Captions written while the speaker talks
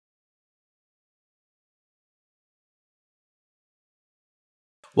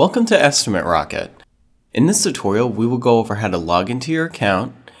Welcome to EstimateRocket. In this tutorial, we will go over how to log into your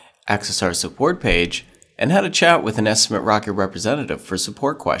account, access our support page, and how to chat with an EstimateRocket representative for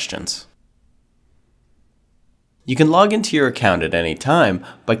support questions. You can log into your account at any time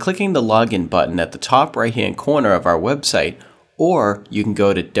by clicking the login button at the top right-hand corner of our website, or you can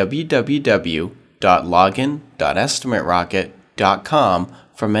go to www.login.estimaterocket.com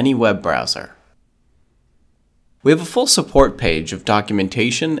from any web browser. We have a full support page of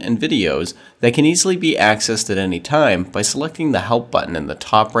documentation and videos that can easily be accessed at any time by selecting the Help button in the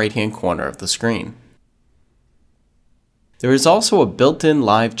top right-hand corner of the screen. There is also a built-in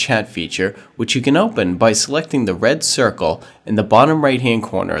live chat feature which you can open by selecting the red circle in the bottom right-hand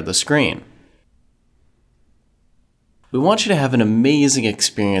corner of the screen. We want you to have an amazing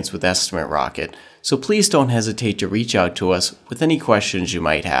experience with EstimateRocket, so please don't hesitate to reach out to us with any questions you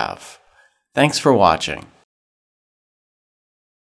might have. Thanks for watching.